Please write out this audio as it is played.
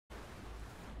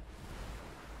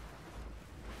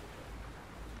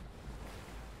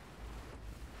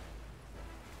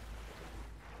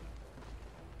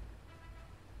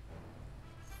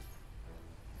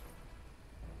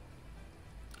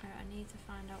to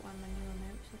find out when my new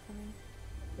remotes are coming.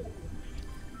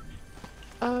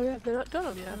 Oh yeah, they're not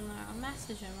done yet. And I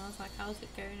messaged them, I was like, how's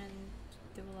it going? And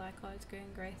they were like, oh, it's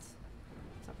going great. I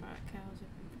was like, right, okay, I was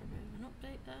hoping for a bit of an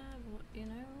update there, but you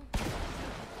know.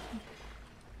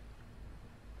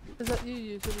 Is that you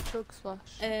using a chug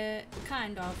splash?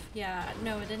 Kind of, yeah.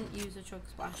 No, I didn't use a chug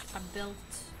splash. I built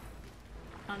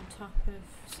on top of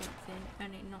something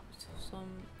and it knocked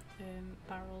some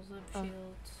barrels of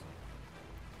shields.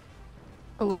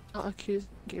 Oh, not accusing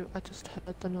you, I just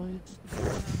heard the noise.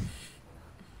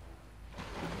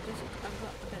 I've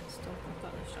got a bit stuck. I've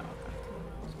got the shark back to me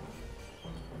now as well.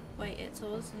 Wait, it's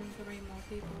us and 3 more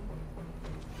people.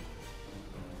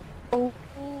 Oh,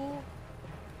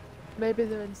 maybe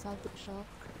they're inside the shark.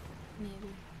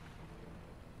 Maybe.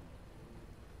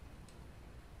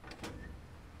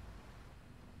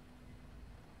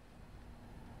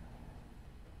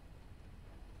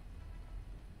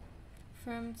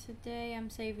 From today, I'm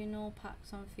saving all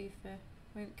packs on FIFA.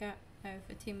 Won't get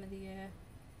for Team of the Year.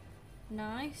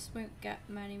 Nice. Won't get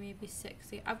many, maybe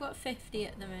 60. I've got 50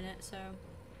 at the minute, so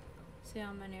see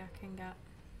how many I can get.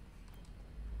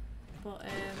 But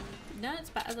no,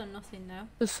 it's better than nothing though.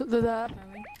 They're there.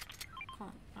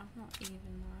 Can't. I'm not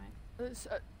even right. It's,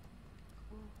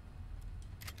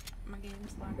 My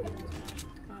game's lagging as well. It's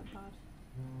quite bad.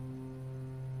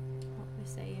 What we're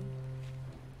saying.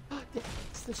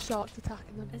 it's the shark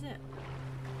attacking them. Is it?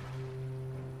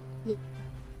 Yeah.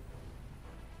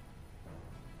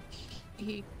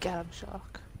 You get him,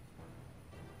 shark.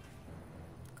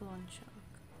 Go on, shark.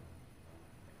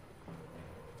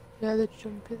 Yeah, they're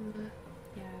jumping there.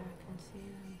 Yeah, I can see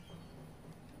them.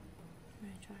 I'm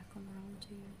gonna try to come around to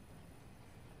you.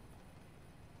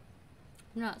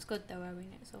 No, it's good though,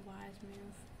 Owen. It's a wise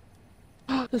move.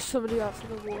 There's somebody else in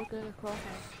the wall going across.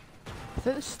 Okay. I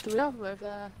think there's 3 of them over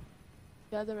there.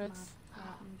 Yeah, there is. Right,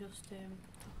 I'm just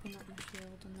topping up my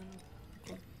shield and then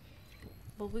I'll go.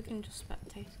 Well, we can just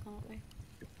spectate, can't we?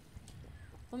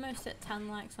 Almost at 10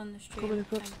 likes on the stream. Coming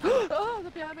across. Oh,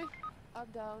 they're behind me. I'm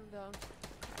down, down.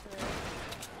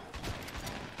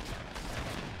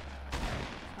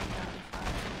 I'm down to 5.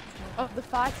 Oh, they're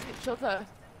fighting each other.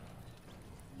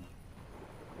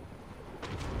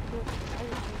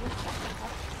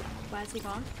 Where's he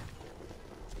gone?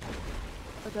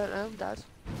 I don't know, I'm dead.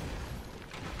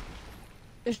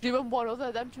 It's you and one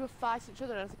other, them 2 are fighting each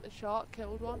other and I think the shark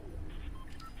killed one.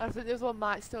 And I think the other one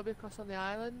might still be across on the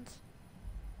island.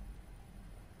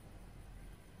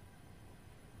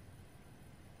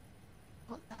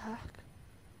 What the heck?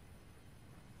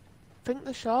 I think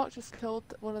the shark just killed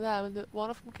one of them and one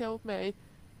of them killed me,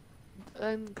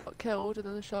 then got killed and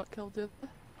then the shark killed the other.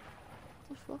 What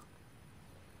the fuck?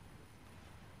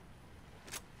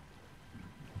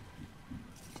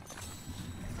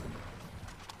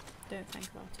 Don't think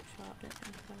about it, shark. Don't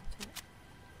think about it.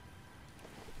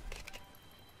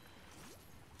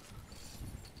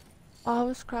 I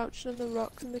was crouching in the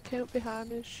rocks and they came up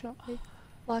behind me and shot me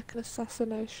like an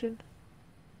assassination.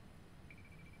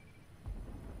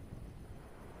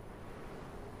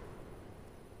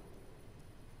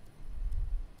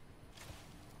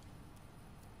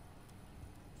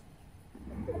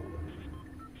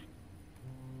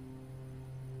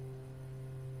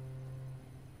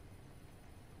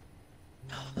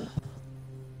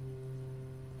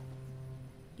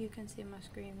 You can see my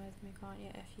screen with me, can't you?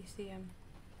 If you see him,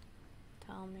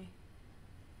 tell me.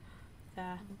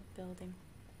 There, building.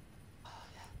 Oh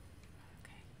yeah.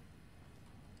 Okay.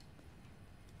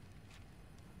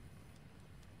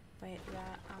 Wait,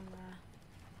 there and there.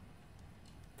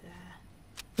 There.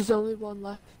 There's only one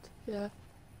left, yeah.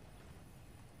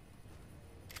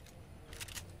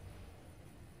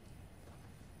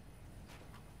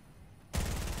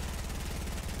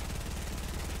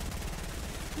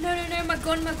 No, no, no, my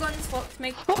gun's fucked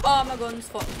me. Oh, my gun's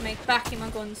fucked me. Backy, my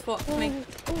gun's fucked me.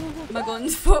 My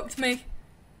gun's fucked me.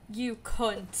 You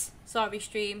cunt. Sorry,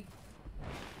 stream.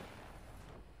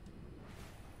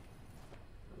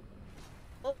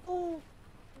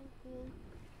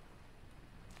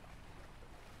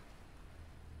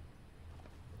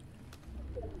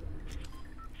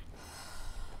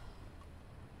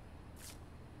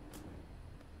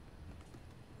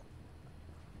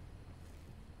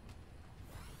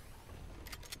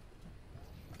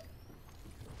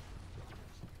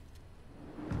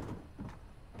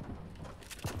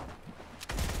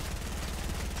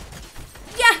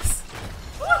 Yes!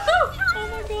 Woohoo! Oh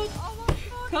my god. Oh my god.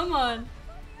 Come on.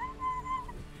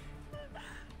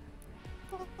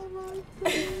 Oh my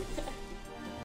god.